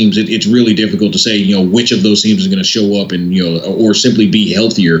lower teams, it's really difficult to say which of those teams is going to show up and or simply be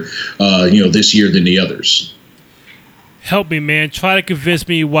healthier this year than the others. Help me, man. Try to convince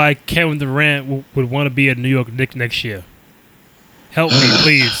me why Kevin Durant would want to be a New York Knicks next year. Help me,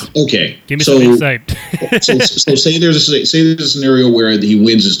 please. Okay. Give me some insight. so say there's a scenario where he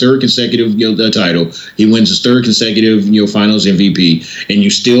wins his third consecutive title. He wins his third consecutive Finals MVP, and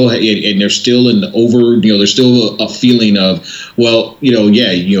there's still there's still a feeling of, well,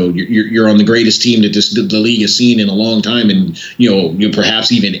 you're on the greatest team that the league has seen in a long time, and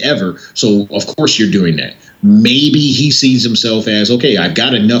perhaps even ever. So of course you're doing that. Maybe he sees himself as, okay, I've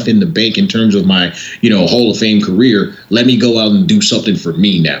got enough in the bank in terms of my, Hall of Fame career. Let me go out and do something for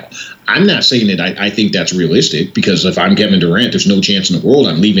me now. I'm not saying that I think that's realistic, because if I'm Kevin Durant, there's no chance in the world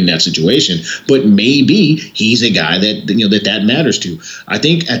I'm leaving that situation. But maybe he's a guy that matters to. I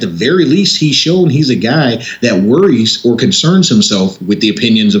think at the very least he's shown he's a guy that worries or concerns himself with the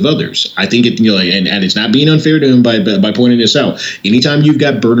opinions of others. I think and it's not being unfair to him by pointing this out. Anytime you've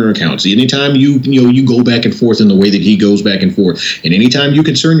got burner accounts, anytime you go back and forth in the way that he goes back and forth, and anytime you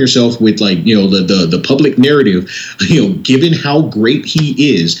concern yourself with the public narrative, given how great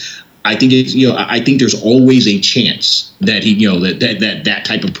he is, I think I think there's always a chance that he that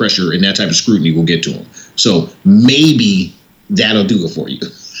type of pressure and that type of scrutiny will get to him. So maybe that'll do it for you.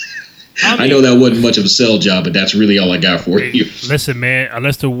 I know that wasn't much of a sell job, but that's really all I got for you. Listen, man,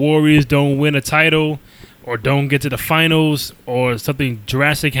 unless the Warriors don't win a title or don't get to the finals or something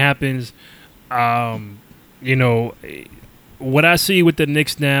drastic happens, what I see with the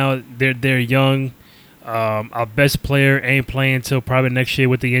Knicks now, they're young. Our best player ain't playing until probably next year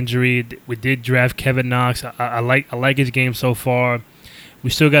with the injury. We did draft Kevin Knox. I like his game so far.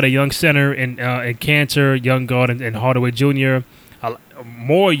 We still got a young center in Cantor, young guard and Hardaway Jr.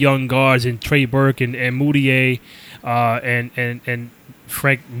 More young guards in Trey Burke and Moutier and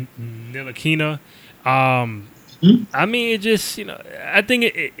Frank Ntilikina. I mean, it just, I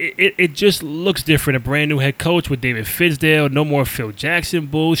think it just looks different. A brand new head coach with David Fizdale. No more Phil Jackson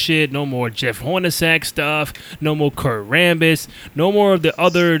bullshit. No more Jeff Hornacek stuff. No more Kurt Rambis. No more of the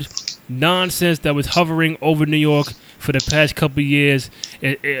other nonsense that was hovering over New York for the past couple of years.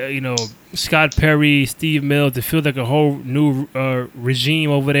 Scott Perry, Steve Mills. It feels like a whole new regime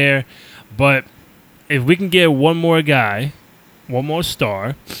over there. But if we can get one more guy, one more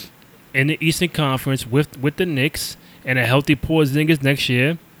star in the Eastern Conference with the Knicks and a healthy Porzingis next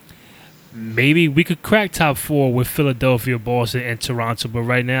year, maybe we could crack top 4 with Philadelphia, Boston, and Toronto. But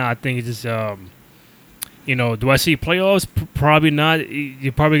right now, I think it's just, do I see playoffs? Probably not.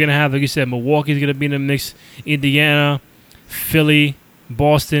 You're probably going to have, like you said, Milwaukee's going to be in the mix, Indiana, Philly,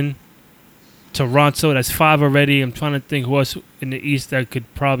 Boston, Toronto. That's 5 already. I'm trying to think who else in the East that could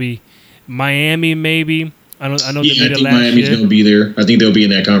probably, Miami maybe. I know. Yeah, I think Miami's going to be there. I think they'll be in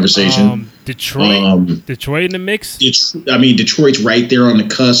that conversation. Detroit in the mix. Detroit's right there on the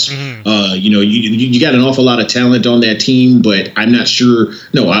cusp. Mm-hmm. You got an awful lot of talent on that team, but I'm not sure.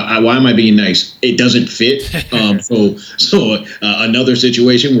 No, why am I being nice? It doesn't fit. So another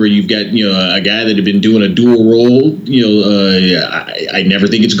situation where you've got a guy that had been doing a dual role. I never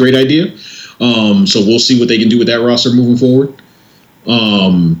think it's a great idea. So we'll see what they can do with that roster moving forward.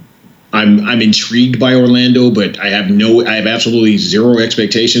 I'm intrigued by Orlando, but I have absolutely zero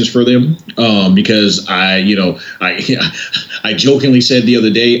expectations for them because I jokingly said the other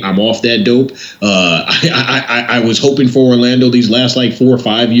day I'm off that dope. I was hoping for Orlando these last 4 or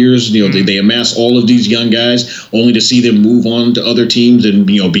 5 years. They amass all of these young guys only to see them move on to other teams and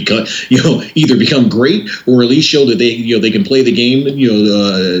either become great or at least show that they can play the game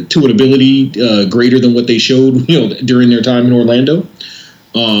to an ability greater than what they showed during their time in Orlando.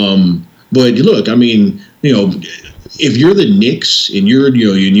 But look, I mean, you know, if you're the Knicks and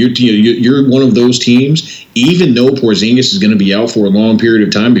you're one of those teams, even though Porzingis is going to be out for a long period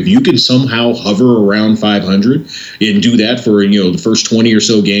of time, if you can somehow hover around 500 and do that for the first 20 or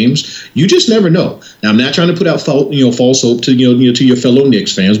so games, you just never know. Now, I'm not trying to put out false hope to to your fellow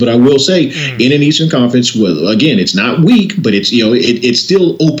Knicks fans, but I will say in an Eastern Conference, well, again, it's not weak, but it's it's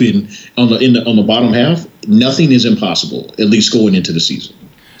still open on the bottom half. Nothing is impossible, at least going into the season.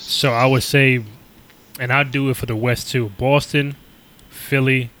 So I would say, and I'll do it for the West too: Boston,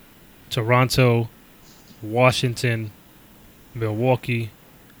 Philly, Toronto, Washington, Milwaukee,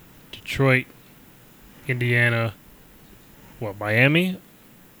 Detroit, Indiana. What, Miami?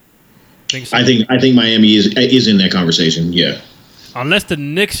 Think so? I think Miami is in that conversation. Yeah. Unless the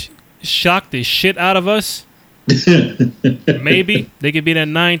Knicks shock the shit out of us, maybe they could be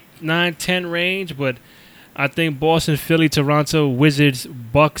in that 9-10 range. But I think Boston, Philly, Toronto, Wizards,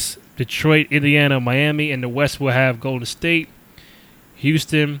 Bucks, Detroit, Indiana, Miami, and the West will have Golden State,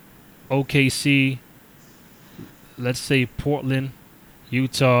 Houston, OKC, let's say Portland,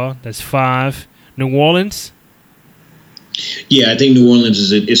 Utah. That's 5. New Orleans. Yeah, I think New Orleans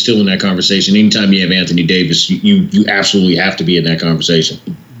is still in that conversation. Anytime you have Anthony Davis, you absolutely have to be in that conversation.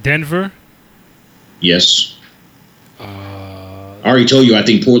 Denver. Yes. I already told you I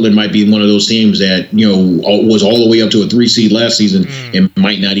think Portland might be one of those teams that was all the way up to a 3 seed last season and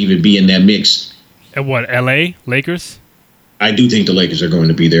might not even be in that mix. And what, LA Lakers? I do think the Lakers are going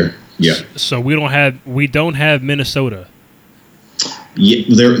to be there. Yeah. So we don't have Minnesota. Yeah,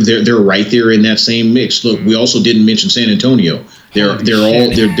 they're right there in that same mix. Look, we also didn't mention San Antonio. Look,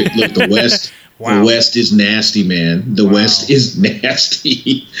 the West. Wow. The West is nasty, man. The West is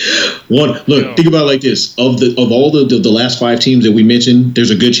nasty. Think about it like this: of all the last 5 teams that we mentioned, there's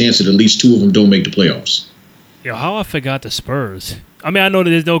a good chance that at least 2 of them don't make the playoffs. Yo, how I forgot the Spurs. I mean, I know that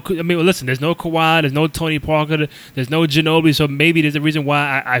there's no. I mean, listen, there's no Kawhi, there's no Tony Parker, there's no Ginobili, so maybe there's a reason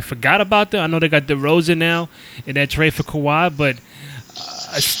why I forgot about them. I know they got DeRozan now in that trade for Kawhi, but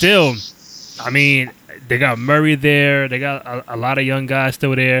still, I mean, they got Murray there. They got a lot of young guys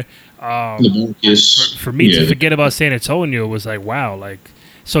still there. For me to forget about San Antonio was like, wow. Like,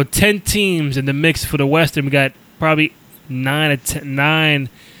 so 10 teams in the mix for the West, and we got probably 9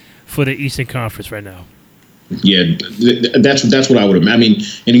 for the Eastern Conference right now. Yeah, that's what I would have. I mean,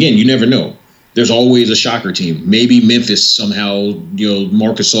 and again, you never know. There's always a shocker team. Maybe Memphis somehow,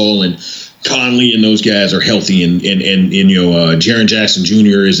 Marc Gasol and Conley and those guys are healthy, and Jaren Jackson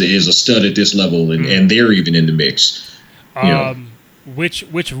Jr. is a stud at this level, and they're even in the mix.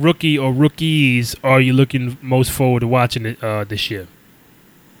 Which rookie or rookies are you looking most forward to watching this year?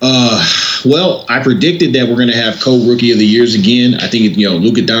 Well, I predicted that we're going to have co-rookie of the years again. I think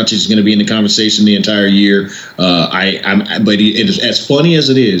Luka Doncic is going to be in the conversation the entire year. But it is, as funny as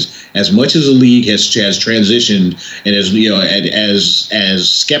it is, as much as the league has transitioned, and as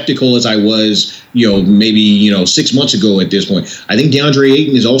skeptical as I was, maybe 6 months ago at this point, I think DeAndre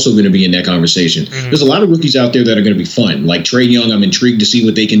Ayton is also going to be in that conversation. Mm-hmm. There's a lot of rookies out there that are going to be fun, like Trae Young. I'm intrigued to see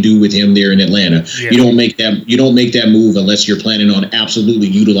what they can do with him there in Atlanta. Yeah. You don't make that move unless you're planning on absolutely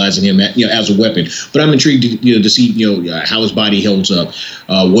utilizing him as a weapon. But I'm intrigued to see how his body holds up,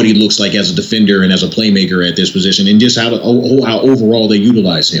 what he looks like as a defender and as a playmaker at this position, and just how overall they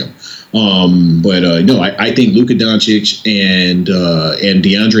utilize him. I think Luka Doncic and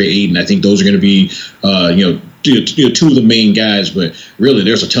DeAndre Ayton, I think those are going to be two of the main guys. But really,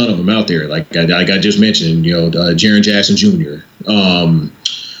 there's a ton of them out there. Like I just mentioned, Jaren Jackson Jr.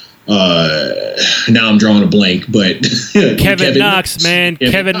 Now I'm drawing a blank, but Kevin Knox, man.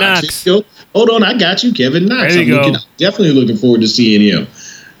 Kevin Knox. Hold on, I got you, Kevin Knox. There you go. Definitely looking forward to seeing him.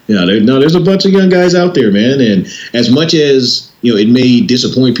 There's a bunch of young guys out there, man. And as much as it may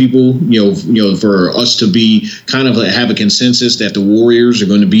disappoint people, for us to be kind of have a consensus that the Warriors are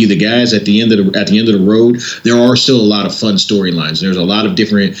going to be the guys at the end of the road, there are still a lot of fun storylines. There's a lot of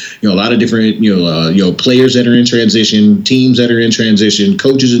different, players that are in transition, teams that are in transition,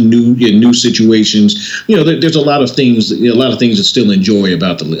 coaches in new situations. There's a lot of things to still enjoy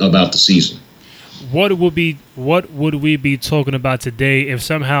about the season. What would we be talking about today if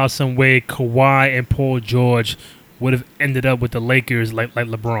somehow, some way, Kawhi and Paul George would have ended up with the Lakers like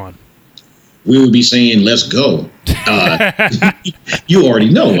LeBron? We would be saying, let's go. You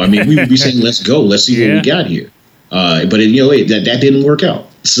already know. I mean, we would be saying, let's go. Let's see what we got here. But that didn't work out.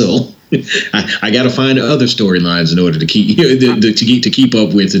 So I got to find other storylines in order to keep to keep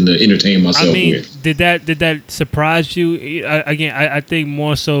up with and to entertain myself with. Did that surprise you? Again, I think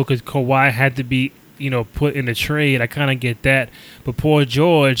more so because Kawhi had to be put in the trade. I kind of get that. But Paul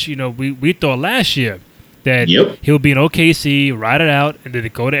George, we thought last year that he'll be in OKC, ride it out, and then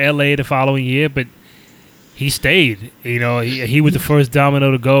go to LA the following year. But he stayed. You know, he was the first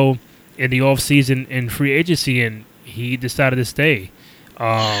domino to go in the offseason in free agency, and he decided to stay.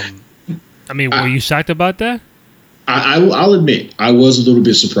 I mean, were you shocked about that? I'll admit I was a little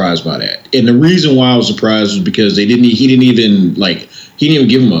bit surprised by that, and the reason why I was surprised was because he didn't even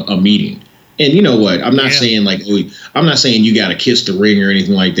give him a meeting. And you know what? I'm not saying I'm not saying you got to kiss the ring or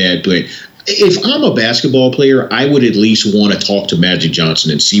anything like that, but if I'm a basketball player, I would at least want to talk to Magic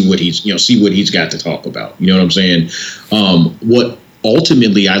Johnson and see what he's got to talk about. You know what I'm saying? What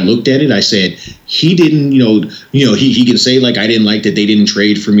ultimately I looked at it, I said he didn't. He can say like I didn't like that they didn't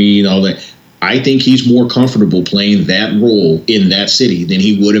trade for me and all that. I think he's more comfortable playing that role in that city than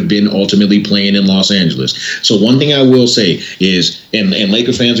he would have been ultimately playing in Los Angeles. So one thing I will say is, and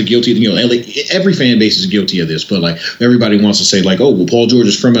Laker fans are guilty, every fan base is guilty of this, but like everybody wants to say like, oh, well, Paul George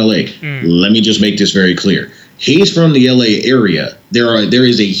is from LA. Let me just make this very clear. He's from the LA area. There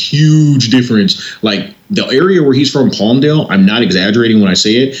is a huge difference. Like the area where he's from, Palmdale, I'm not exaggerating when I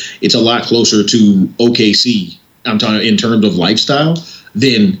say it. It's a lot closer to OKC, I'm talking in terms of lifestyle,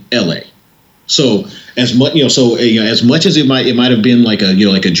 than LA. So as much as much as it might have been like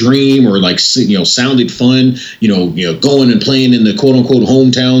a dream or like sounded fun, going and playing in the quote unquote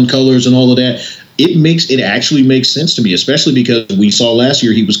hometown colors and all of that, it actually makes sense to me, especially because we saw last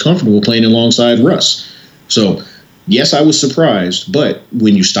year he was comfortable playing alongside Russ. So yes, I was surprised, but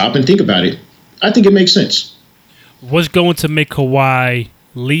when you stop and think about it, I think it makes sense. What's going to make Kawhi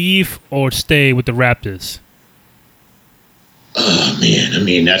leave or stay with the Raptors? Oh man, I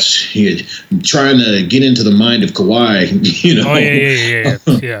mean that's trying to get into the mind of Kawhi.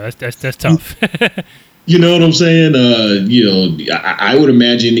 Oh yeah. That's tough. You know what I'm saying? I would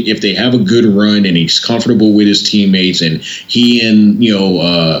imagine if they have a good run and he's comfortable with his teammates, and he and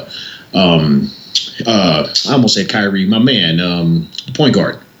I almost said Kyrie, my man, point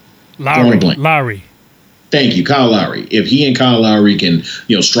guard, Lowry. Thank you, Kyle Lowry. If he and Kyle Lowry can,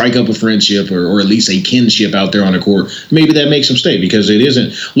 strike up a friendship or at least a kinship out there on the court, maybe that makes them stay, because it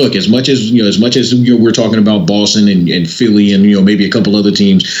isn't. Look, as much as we're talking about Boston and Philly and maybe a couple other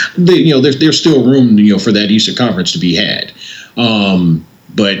teams, there's still room for that Eastern Conference to be had.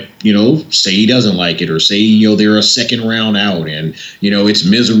 But say he doesn't like it, or say they're a second round out, and it's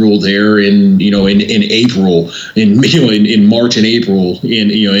miserable there in April, in March and April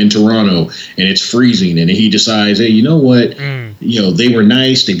in Toronto, and it's freezing, and he decides, hey, you know what, they were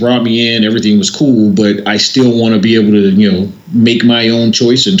nice, they brought me in, everything was cool, but I still want to be able to make my own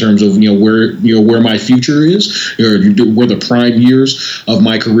choice in terms of where my future is, or where the prime years of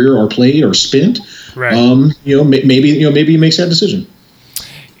my career are played or spent. Right. Maybe he makes that decision.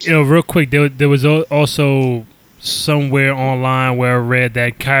 Real quick, there was also somewhere online where I read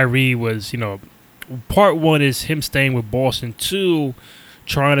that Kyrie was, part one is him staying with Boston. Two,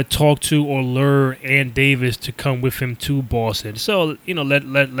 trying to talk to or lure Ant Davis to come with him to Boston. So,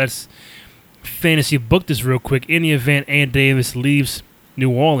 let's fantasy book this real quick. In the event Ant Davis leaves New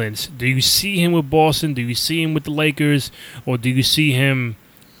Orleans, do you see him with Boston? Do you see him with the Lakers? Or do you see him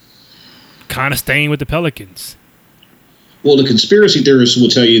kind of staying with the Pelicans? Well, the conspiracy theorists will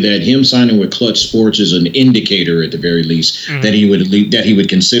tell you that him signing with Clutch Sports is an indicator, at the very least, that he would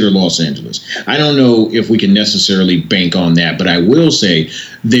consider Los Angeles. I don't know if we can necessarily bank on that, but I will say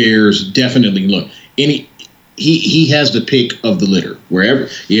there's definitely he has the pick of the litter. Wherever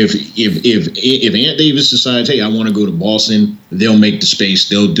if Ant Davis decides, hey, I want to go to Boston, they'll make the space.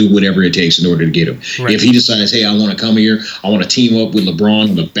 They'll do whatever it takes in order to get him. Right. If he decides, hey, I want to come here, I want to team up with LeBron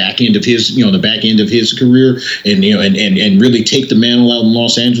on the back end of his career, and and really take the mantle out in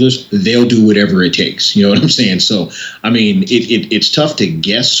Los Angeles, they'll do whatever it takes. You know what I'm saying? So I mean, it's tough to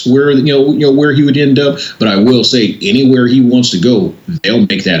guess where where he would end up, but I will say anywhere he wants to go, they'll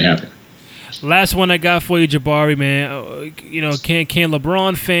make that happen. Last one I got for you, Jabari, man. Can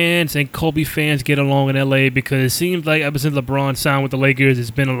LeBron fans and Kobe fans get along in LA? Because it seems like ever since LeBron signed with the Lakers,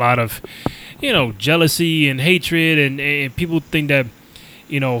 it's been a lot of, jealousy and hatred, and people think that,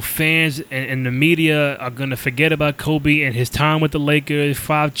 fans and the media are going to forget about Kobe and his time with the Lakers,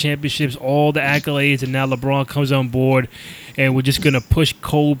 5 championships, all the accolades, and now LeBron comes on board, and we're just going to push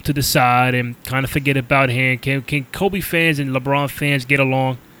Kobe to the side and kind of forget about him. Can Kobe fans and LeBron fans get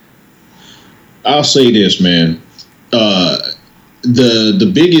along? I'll say this, man.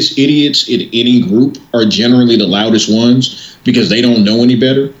 The biggest idiots in any group are generally the loudest ones because they don't know any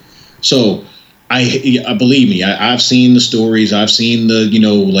better. So I believe me, I've seen the stories. I've seen the,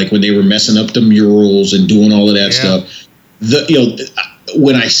 like when they were messing up the murals and doing all of that stuff.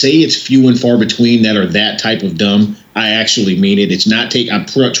 When I say it's few and far between that are that type of dumb, I actually mean it. It's not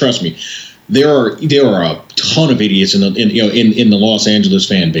trust me. there are a ton of idiots in the Los Angeles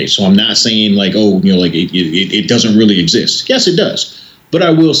fan base. So I'm not saying like, it doesn't really exist. Yes, it does. But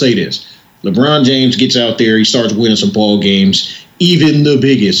I will say this: LeBron James gets out there, he starts winning some ball games. Even the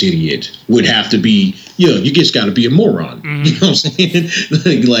biggest idiot would have to be, you just got to be a moron. Mm-hmm. You know what I'm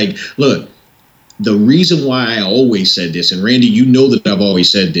saying? like, look. The reason why I always said this, and Randy, you know that I've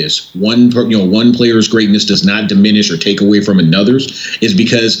always said this: one player's greatness does not diminish or take away from another's, is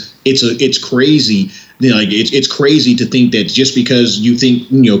because it's crazy. It's crazy to think that just because you think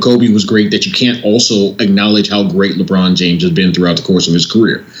Kobe was great, that you can't also acknowledge how great LeBron James has been throughout the course of his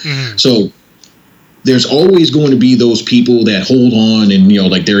career. Mm-hmm. So there's always going to be those people that hold on and,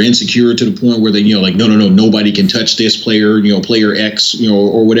 they're insecure to the point where they, no, nobody can touch this player, player X,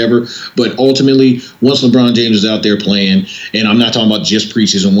 or whatever. But ultimately, once LeBron James is out there playing, and I'm not talking about just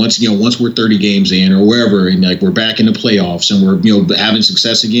preseason, once we're 30 games in or wherever, and we're back in the playoffs and we're, having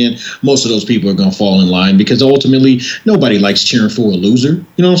success again, most of those people are going to fall in line, because ultimately nobody likes cheering for a loser.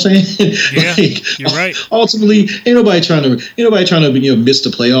 You know what I'm saying? Yeah, you're right. Ultimately, ain't nobody trying to miss the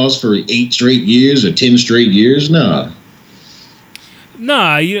playoffs for 8 straight years or 10 straight years. Nah,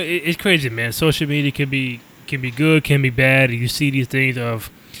 it's crazy, man. Social media can be good, can be bad. You see these things of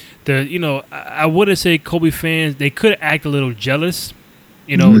I wouldn't say Kobe fans, they could act a little jealous,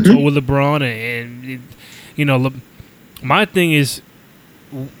 mm-hmm. with LeBron, and my thing is,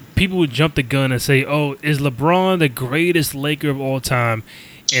 people would jump the gun and say, "Oh, is LeBron the greatest Laker of all time?"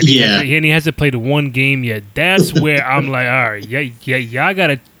 And he hasn't played one game yet. That's where I'm like, all right, y'all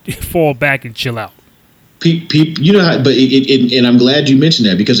gotta fall back and chill out. People, and I'm glad you mentioned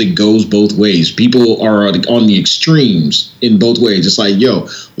that, because it goes both ways. People are on the extremes in both ways. It's like,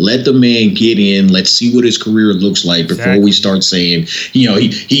 let the man get in. Let's see what his career looks like before we start saying,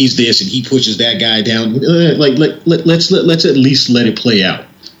 he's this and he pushes that guy down. Let's at least let it play out.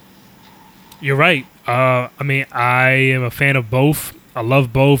 You're right. I am a fan of both. I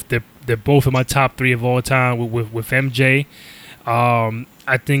love both. They're both in my top 3 of all time with MJ.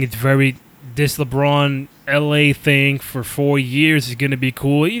 I think it's this LeBron LA thing for 4 years is going to be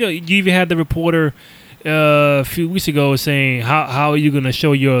cool. You even had the reporter a few weeks ago saying, how are you going to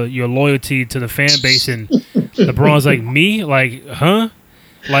show your loyalty to the fan base? And LeBron's like, me? Like, huh?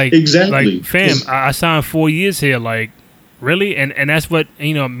 Like, exactly. Like, fam, I signed 4 years here. Like, really? And that's what,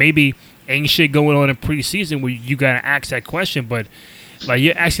 maybe ain't shit going on in preseason where you got to ask that question. But, like,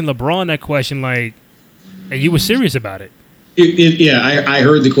 you're asking LeBron that question, like, and you were serious about it. I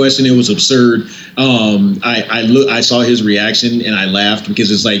heard the question. It was absurd. I saw his reaction and I laughed, because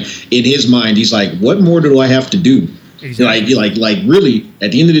it's like, in his mind, he's like, what more do I have to do? Exactly. Like really,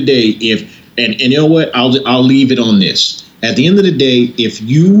 at the end of the day, and you know what, I'll leave it on this. At the end of the day,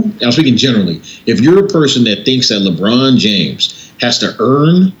 I'm speaking generally, if you're a person that thinks that LeBron James has to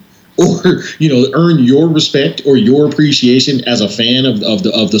earn your respect or your appreciation as a fan of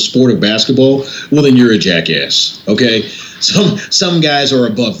the sport of basketball, well, then you're a jackass. Okay. Some guys are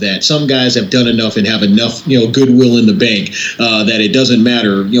above that. Some guys have done enough and have enough, goodwill in the bank that it doesn't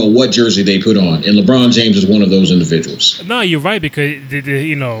matter, what jersey they put on. And LeBron James is one of those individuals. No, you're right, because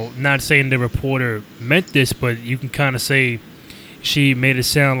not saying the reporter meant this, but you can kind of say she made it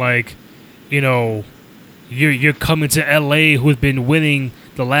sound like, you're coming to LA, who's been winning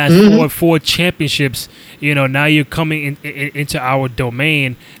the last mm-hmm. four championships. Now you're coming into our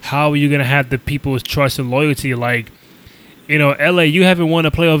domain. How are you gonna have the people's trust and loyalty? Like, LA, you haven't won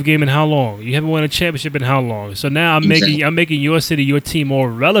a playoff game in how long? You haven't won a championship in how long? So now I'm making your city, your team more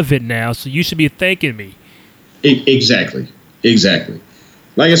relevant now. So you should be thanking me. Exactly.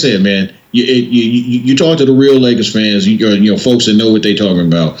 Like I said, man, you talk to the real Lakers fans, folks that know what they're talking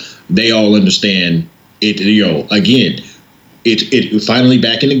about. They all understand it. Again, it finally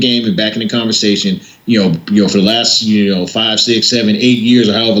back in the game and back in the conversation. For the last 5, 6, 7, 8 years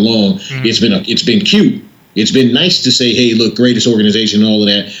or however long, mm-hmm. it's been cute. It's been nice to say, hey, look, greatest organization and all of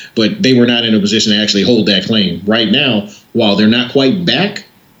that, but they were not in a position to actually hold that claim. Right now, while they're not quite back,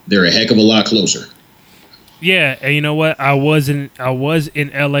 they're a heck of a lot closer. Yeah, and you know what? I was in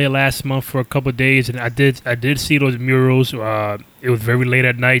LA last month for a couple of days, and I did see those murals. It was very late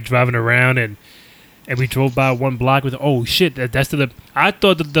at night driving around, and we drove by one block with, oh shit, that's I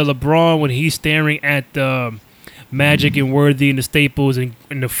thought that the LeBron, when he's staring at the Magic and Worthy and the Staples and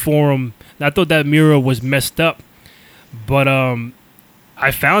in the Forum, I thought that mural was messed up, but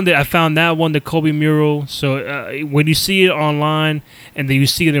I found it. I found that one, the Kobe mural. So when you see it online and then you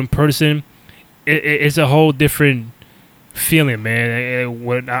see it in person, it's a whole different feeling, man.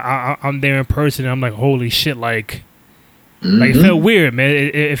 When I'm there in person, I'm like, holy shit, like it felt weird, man.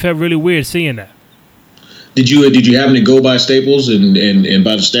 It felt really weird seeing that. Did you happen to go by Staples and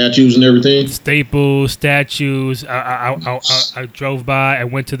by the statues and everything? Staples, statues. I drove by. I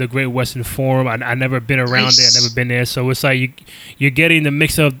went to the Great Western Forum. I never been around there. I never been there. So it's like you're getting the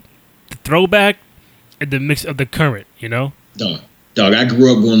mix of the throwback and the mix of the current. You know. Dog. I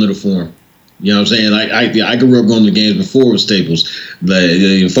grew up going to the Forum. You know what I'm saying? I grew up going to games before with Staples.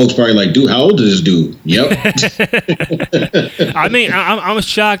 The folks probably like, dude, how old is this dude? Yep. I mean, I'm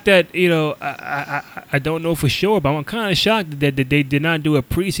shocked that I don't know for sure, but I'm kind of shocked that they did not do a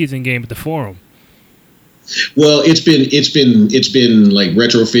preseason game at the Forum. Well, it's been like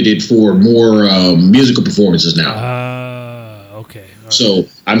retrofitted for more musical performances now. Okay. So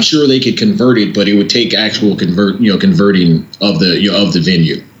I'm sure they could convert it, but it would take actual converting of the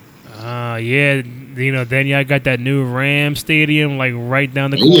venue. Yeah, then y'all got that new Rams stadium like right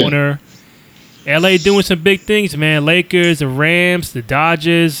down the corner. Yeah. LA doing some big things, man. Lakers, the Rams, the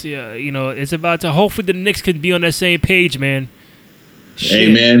Dodgers. It's about to. Hopefully, the Knicks can be on that same page, man. Shit.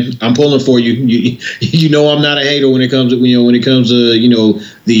 Hey, man, I'm pulling for you. You know I'm not a hater when it comes to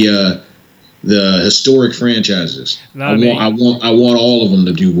the historic franchises. I want all of them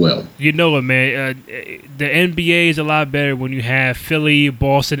to do well. You know it, man. The NBA is a lot better when you have Philly,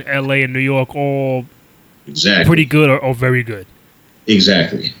 Boston, LA, and New York all pretty good or very good.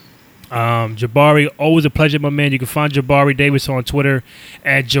 Exactly. Jabari, always a pleasure, my man. You can find Jabari Davis on Twitter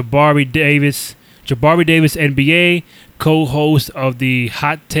at Jabari Davis NBA, co-host of the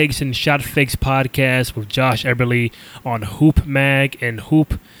Hot Takes and Shot Fakes podcast with Josh Eberly on Hoop Mag and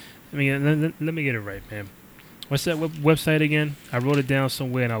Hoop. Let me get it right, man. What's that website again? I wrote it down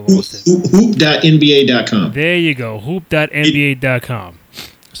somewhere and I lost it. Hoop.nba.com. There you go. Hoop.nba.com.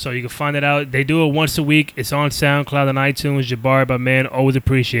 So you can find it out. They do it once a week. It's on SoundCloud and iTunes. Jabari, my man, always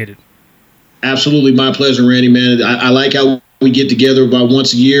appreciate it. Absolutely. My pleasure, Randy, man. I like how we get together about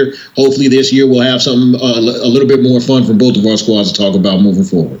once a year. Hopefully this year we'll have something a little bit more fun for both of our squads to talk about moving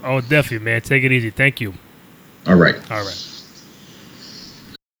forward. Oh, definitely, man. Take it easy. Thank you. All right.